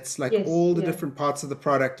 And it's like all the different parts of the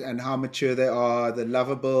product and how mature they are, the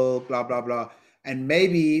lovable, blah, blah, blah. And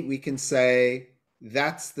maybe we can say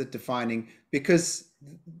that's the defining, because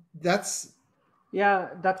that's... Yeah,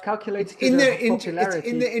 that calculates it's in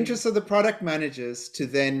the interest of the product managers to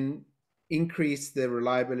then increase the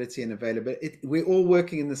reliability and availability. We're all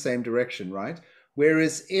working in the same direction, right?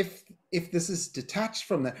 Whereas if this is detached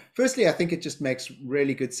from that, firstly, I think it just makes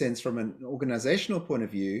really good sense from an organizational point of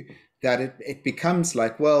view that it becomes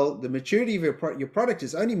like, well, the maturity of your product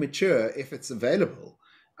is only mature if it's available,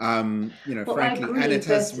 frankly, and it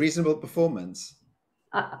has reasonable performance.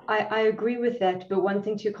 I agree with that, but one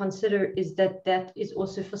thing to consider is that is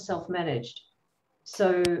also for self-managed.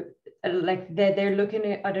 So like they're looking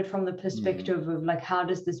at it from the perspective of like, how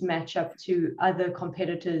does this match up to other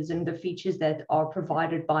competitors and the features that are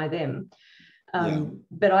provided by them?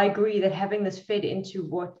 But I agree that having this fed into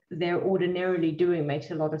what they're ordinarily doing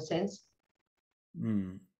makes a lot of sense.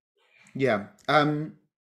 Maybe,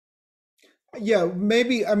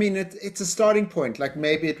 I mean, it's a starting point. Like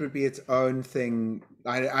maybe it would be its own thing.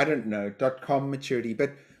 I don't know, .com maturity,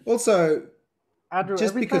 but also Andrew,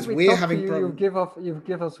 just every because time we're having you give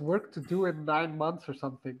us work to do in 9 months or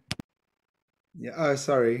something. Yeah. Oh,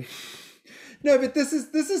 sorry. No, but this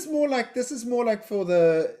is more like for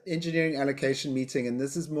the engineering allocation meeting, and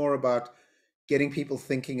this is more about getting people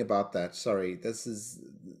thinking about that. Sorry, this is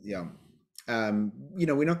we're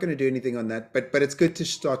not going to do anything on that, but it's good to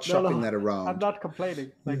start shopping that around. I'm not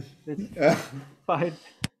complaining. Like it's fine.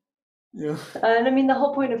 Yeah. And I mean, the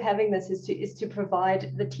whole point of having this is to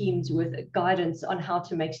provide the teams with guidance on how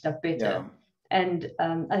to make stuff better. And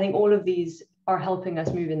I think all of these are helping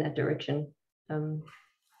us move in that direction.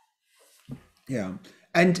 Yeah.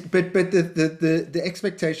 And but the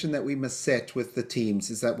expectation that we must set with the teams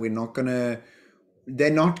is that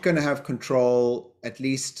they're not gonna have control, at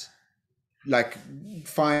least like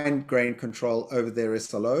fine-grained control over their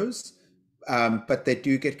SLOs, but they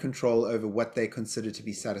do get control over what they consider to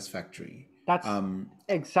be satisfactory. That's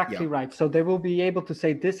exactly right. So they will be able to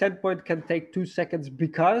say this endpoint can take 2 seconds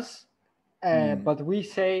because, but we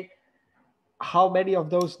say how many of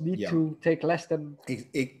those need to take less than 2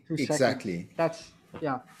 exactly. seconds. That's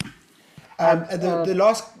the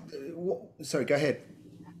last. Sorry, go ahead.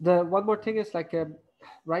 The one more thing is like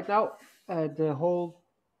right now the whole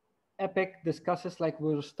Epic discusses like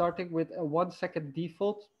we're starting with a 1 second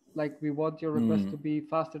default. Like we want your request to be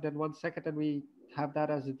faster than 1 second, and we have that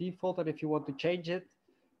as a default. And if you want to change it,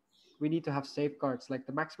 we need to have safeguards. Like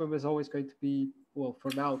the maximum is always going to be, well,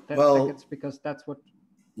 for now 10 seconds, because that's what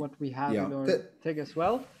we have in our thing as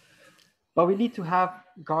well. But we need to have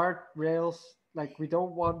guardrails Like we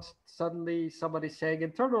don't want suddenly somebody saying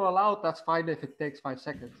internal allowed, that's fine if it takes 5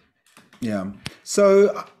 seconds. Yeah.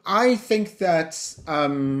 So I think that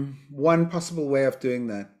one possible way of doing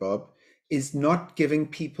that, Bob, is not giving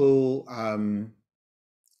people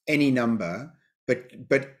any number,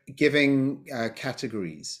 but giving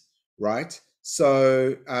categories, right?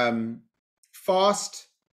 So fast,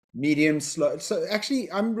 medium, slow. So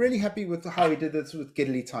actually, I'm really happy with how we did this with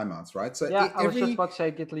Giddly timeouts, right? So yeah, I was just about to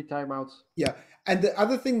say Giddly timeouts. Yeah. And the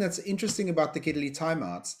other thing that's interesting about the Giddly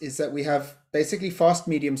timeouts is that we have basically fast,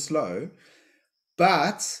 medium, slow,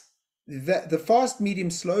 but the fast, medium,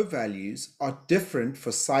 slow values are different for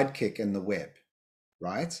Sidekick and the web,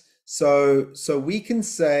 right? So we can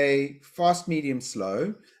say fast, medium,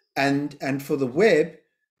 slow, and for the web,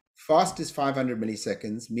 fast is 500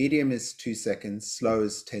 milliseconds, medium is 2 seconds, slow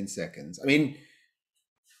is 10 seconds. I mean,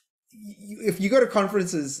 if you go to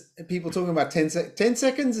conferences, people talking about 10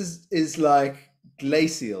 seconds is like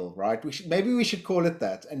glacial, right? Maybe we should call it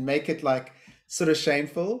that and make it like sort of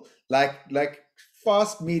shameful, like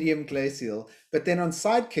fast, medium, glacial. But then on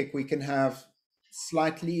Sidekick, we can have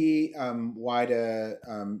slightly wider,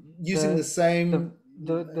 using the same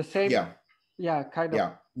kind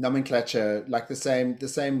of nomenclature, like the same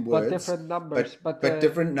words, but different numbers, but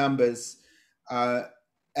different numbers.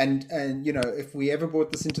 And you know, if we ever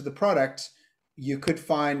brought this into the product, you could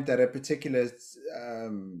find that a particular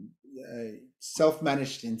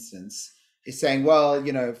self-managed instance is saying, well,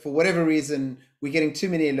 you know, for whatever reason, we're getting too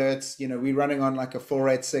many alerts. You know, we're running on like a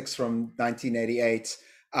 486 from 1988,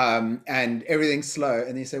 and everything's slow.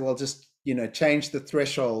 And you say, well, just, you know, change the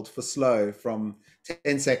threshold for slow from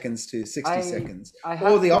 10 seconds to 60 seconds,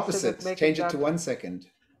 or the opposite, change it to 1 second.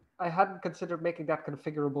 I hadn't considered making that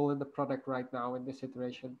configurable in the product right now in this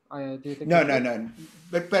iteration. Do you think? No.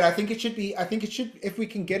 But I think it should be. I think it should, if we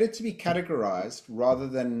can get it to be categorized rather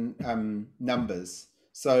than numbers.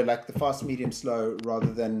 So like the fast, medium, slow,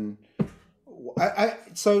 rather than.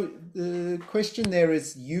 So the question there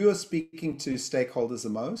is, you are speaking to stakeholders the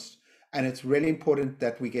most, and it's really important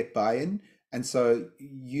that we get buy-in. And so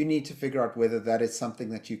you need to figure out whether that is something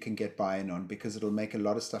that you can get buy-in on, because it'll make a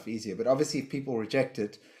lot of stuff easier. But obviously, if people reject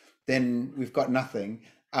it, then we've got nothing.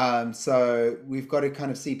 So we've got to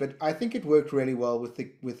kind of see. But I think it worked really well with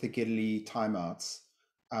the Giddly timeouts.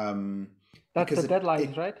 That's the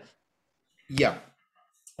deadlines, right? Yeah.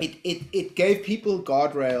 It gave people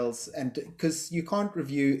guardrails, and because you can't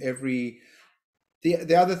review every.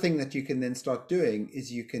 The other thing that you can then start doing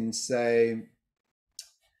is you can say,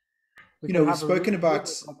 you know, we've spoken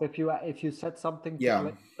about if you set something to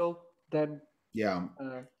glacial, then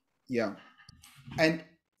and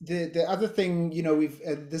the other thing, you know, we've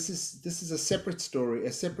this is a separate story,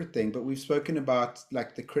 a separate thing, but we've spoken about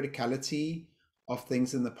like the criticality of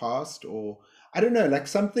things in the past, or I don't know, like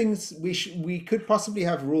some things we could possibly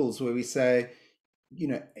have rules where we say, you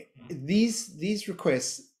know, these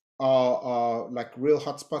requests are like real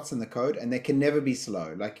hotspots in the code, and they can never be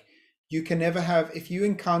slow. Like you can never have, if you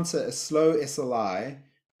encounter a slow SLI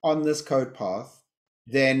on this code path,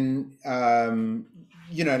 then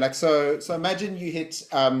you know, like so imagine you hit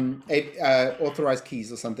authorized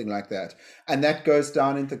keys or something like that, and that goes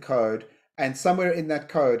down into code, and somewhere in that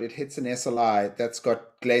code it hits an SLI that's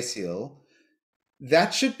got glacial.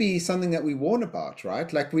 That should be something that we warn about,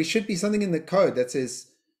 right? Like we should be something in the code that says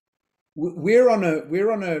we're on a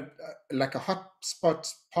like a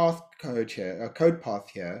hotspot path code here, a code path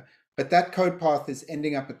here, but that code path is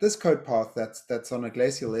ending up at this code path that's on a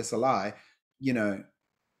glacial SLI, you know.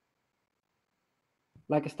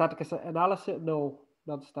 Like a static analysis? No,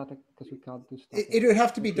 not static, because we can't do static. It would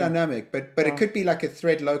have to be dynamic, but it could be like a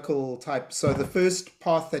thread local type. So the first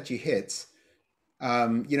path that you hit,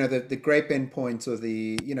 you know, the grape endpoint, or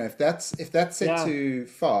the, you know, if that's set to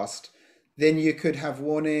fast, then you could have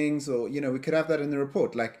warnings, or, you know, we could have that in the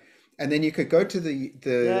report, like, and then you could go to the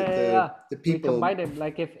people. We combine them.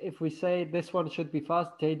 Like if we say this one should be fast,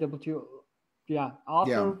 JW,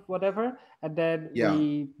 whatever, and then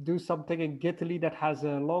we do something in Giddly that has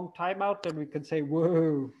a long timeout, then we can say,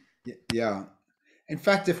 whoa. Yeah. In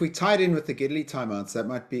fact, if we tied in with the Giddly timeouts, that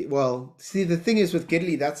might be, well, see, the thing is with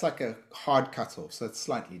Giddly, that's like a hard cutoff, so it's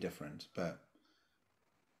slightly different, but.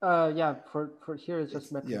 For here it's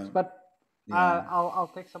just metrics, but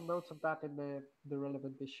I'll take some notes of that in the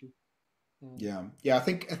relevant issue. I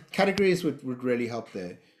think categories would really help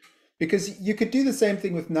there, because you could do the same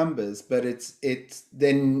thing with numbers, but it's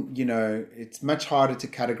then, you know, it's much harder to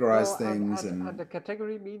categorize things. And the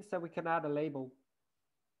category means that we can add a label.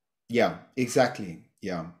 Yeah, exactly.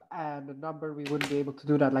 Yeah. And the number, we wouldn't be able to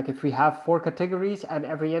do that. Like if we have 4 categories and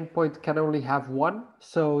every endpoint can only have 1,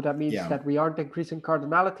 so that means that we aren't increasing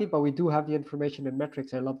cardinality, but we do have the information and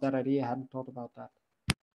metrics. I love that idea. I hadn't thought about that.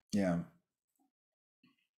 Yeah.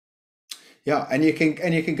 Yeah, and you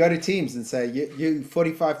can go to teams and say you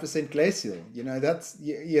 45% glacial. You know, that's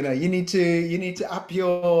you know, you need to up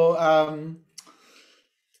your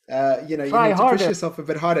you know, you Try need to push harder. yourself a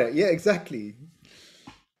bit harder. Yeah, exactly.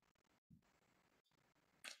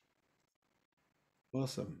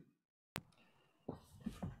 Awesome.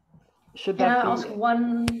 Can I ask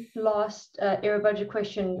one last error budget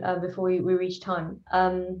question before we reach time?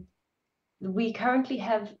 We currently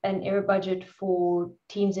have an error budget for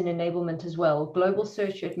teams and enablement as well. Global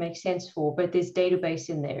search it makes sense for, but there's database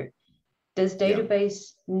in there. Does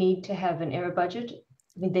database need to have an error budget?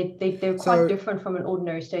 I mean, they're quite different from an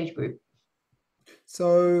ordinary stage group.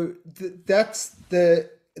 So that's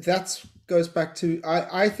goes back to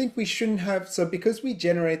I think we shouldn't have, so because we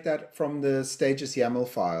generate that from the stages YAML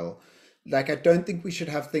file, like I don't think we should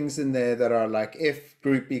have things in there that are like if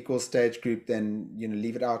group equals stage group, then you know,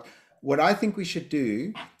 leave it out. What I think we should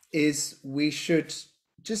do is we should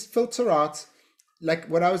just filter out, like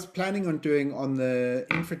what I was planning on doing on the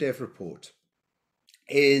InfraDev report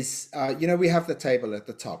is you know, we have the table at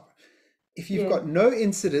the top. If you've got no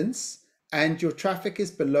incidents and your traffic is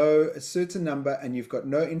below a certain number and you've got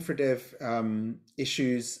no InfraDev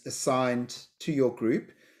issues assigned to your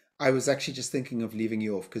group, I was actually just thinking of leaving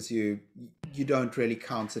you off because you don't really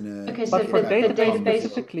count in a... Okay, so the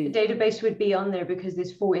database would be on there because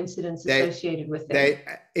there's 4 incidents associated with them.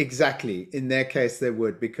 Exactly. In their case, they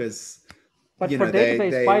would, because... But for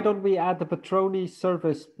database, why don't we add the Patroni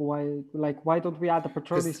service? Why don't we add the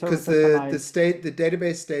Patroni service? Because the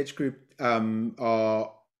database stage group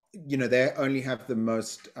are, you know, they only have the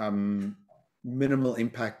most minimal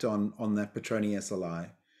impact on that Patroni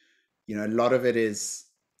SLI. You know, a lot of it is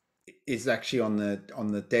actually on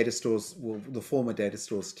the data stores, well, the former data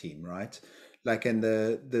stores team, right? Like, and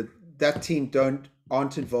that team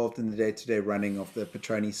aren't involved in the day-to-day running of the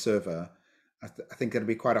Patroni server. I think that'd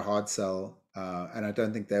be quite a hard sell, and I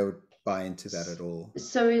don't think they would buy into that at all.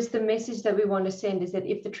 So is the message that we want to send is that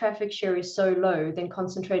if the traffic share is so low, then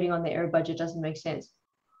concentrating on the error budget doesn't make sense?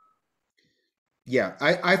 Yeah,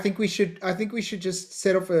 I think we should just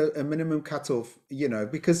set off a minimum cutoff, you know,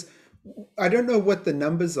 because I don't know what the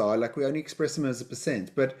numbers are. Like, we only express them as a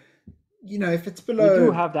percent, but you know, if it's below, we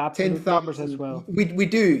do have the absolute numbers as well. We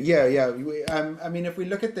do, yeah. I mean, if we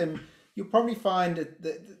look at them, you'll probably find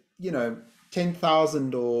that, you know,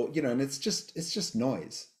 10,000 or, you know, and it's just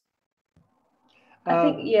noise. I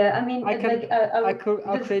think, yeah, I mean,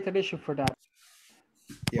 I'll create an issue for that.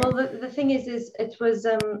 Yeah. Well, the thing is it was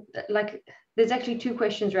like, there's actually 2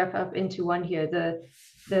 questions wrapped up into one here.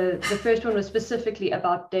 The first one was specifically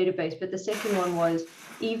about database, but the second one was,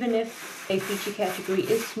 even if a feature category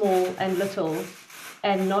is small and little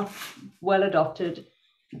and not well adopted,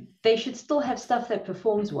 they should still have stuff that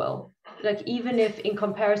performs well. Like, even if in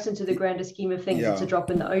comparison to the grander scheme of things, it's a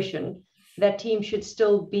drop in the ocean, that team should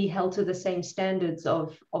still be held to the same standards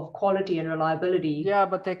of quality and reliability. Yeah,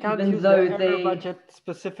 but they can't use the error budget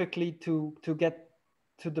specifically to get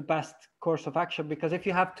to the best course of action, because if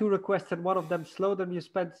you have 2 requests and one of them slow, then you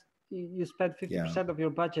spend 50% of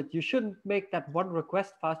your budget. You shouldn't make that one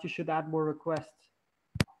request fast. You should add more requests.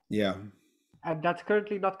 Yeah. And that's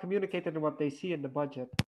currently not communicated in what they see in the budget.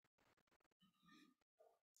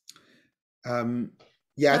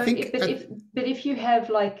 Yeah, so I think... But if you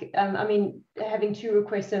have, like, I mean, having 2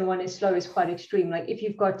 requests and one is slow is quite extreme. Like, if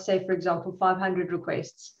you've got, say, for example, 500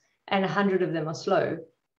 requests and 100 of them are slow,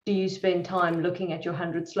 do you spend time looking at your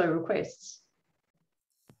 100 slow requests?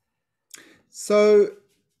 So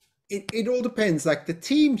it all depends. Like, the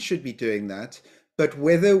team should be doing that, but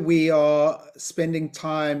whether we are spending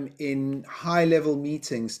time in high-level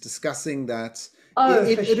meetings discussing that,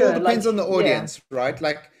 it all depends on the audience, right?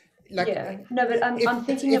 Like, yeah, no, but I'm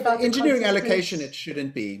thinking about engineering allocation. It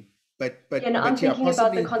shouldn't be, but I'm thinking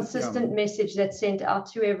about the consistent message that's sent out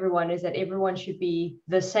to everyone, is that everyone should be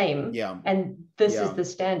the same, and this is the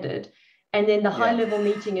standard. And then the high level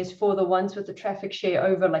meeting is for the ones with the traffic share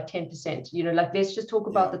over like 10%. You know, like, let's just talk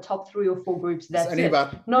about the top 3 or 4 groups. That's it.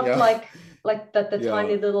 Not like the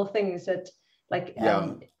tiny little things that, like,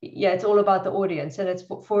 it's all about the audience, and it's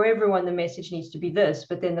for everyone. The message needs to be this,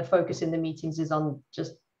 but then the focus in the meetings is on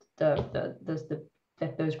just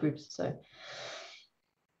those groups. So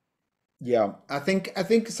yeah, I think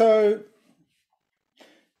so.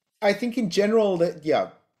 I think in general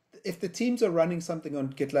that, if the teams are running something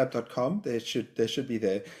on GitLab.com, they should be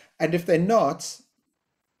there. And if they're not,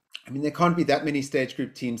 I mean, there can't be that many stage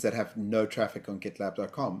group teams that have no traffic on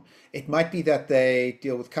GitLab.com. It might be that they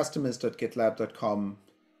deal with customers.gitlab.com,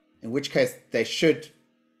 in which case they should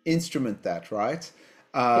instrument that, right?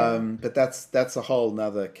 But that's a whole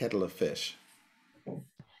nother kettle of fish.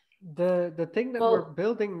 The thing that we're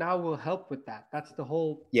building now will help with that. That's the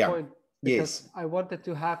whole point. Because I wanted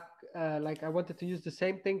to have I wanted to use the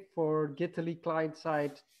same thing for Gitaly client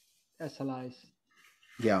side SLIs.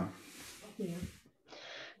 Yeah.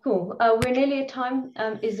 Cool. We're nearly at time.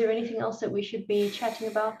 Is there anything else that we should be chatting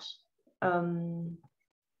about? No.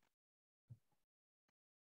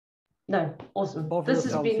 Awesome. Bovril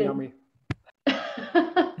this has been yummy.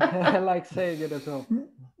 I like saying it as well.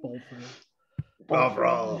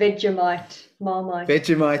 Bovril. Vegemite, Marmite.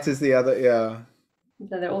 Vegemite is the other. Yeah.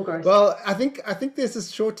 No, they're all gross. Well, I think there's a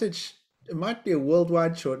shortage. It might be a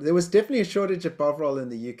worldwide shortage. There was definitely a shortage of Bovril in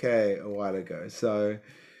the UK a while ago, so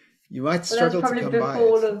you might struggle to come by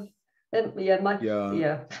it. Yeah.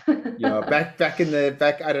 Back in the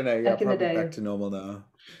I don't know. Yeah, probably back to normal now.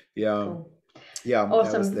 Yeah. Cool. Yeah.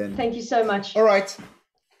 Awesome. Thank you so much. All right.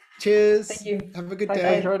 Cheers. Thank you. Have a good day.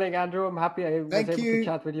 Thanks for joining, Andrew. I'm happy I was able to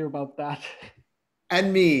chat with you about that.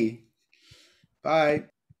 And me. Bye.